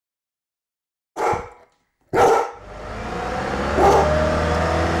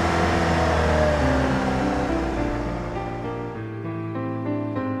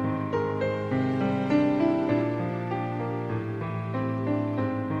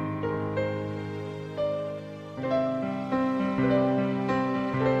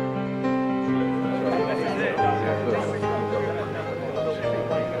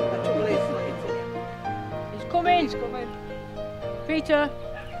Peter.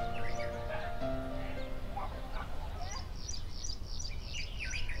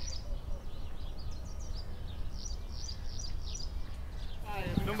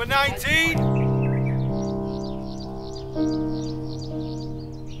 Number 19.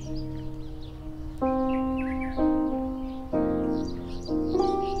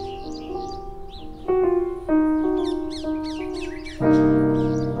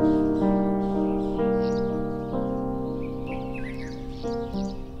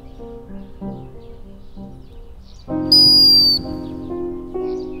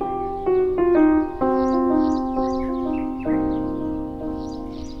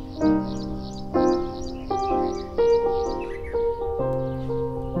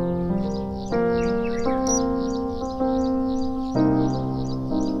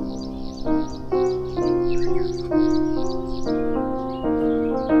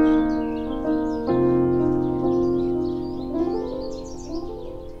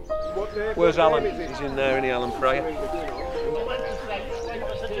 Where's Alan? He's in there, isn't he, Alan Pryor?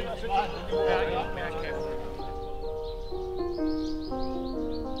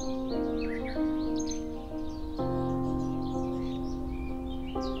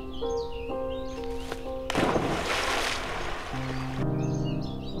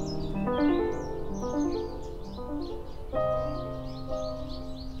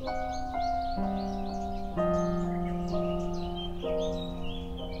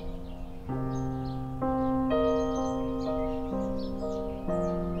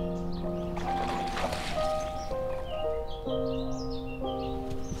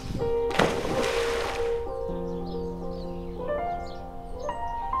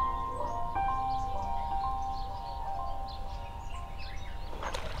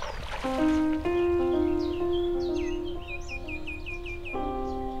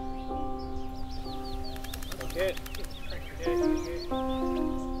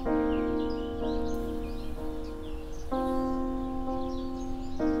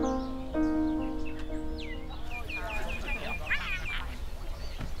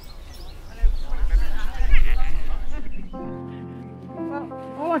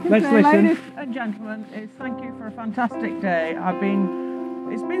 Let's listen. Ladies and gentlemen, thank you for a fantastic day.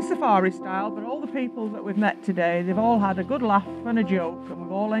 It's been safari style, but all the people that we've met today, they've all had a good laugh and a joke, and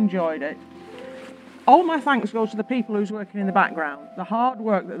we've all enjoyed it. All my thanks go to the people who's working in the background, the hard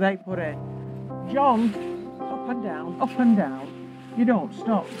work that they put in. John, up and down, up and down. You don't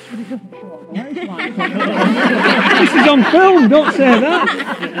stop, but it doesn't show up the waistline. This is on film, don't say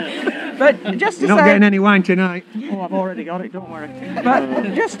that. But just to You're not getting any wine tonight. Oh, I've already got it, don't worry.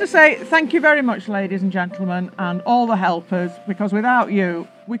 But just to say thank you very much, ladies and gentlemen, and all the helpers, because without you,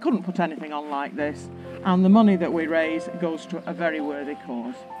 we couldn't put anything on like this. And the money that we raise goes to a very worthy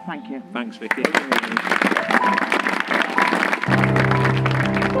cause. Thank you. Thanks, Vicky.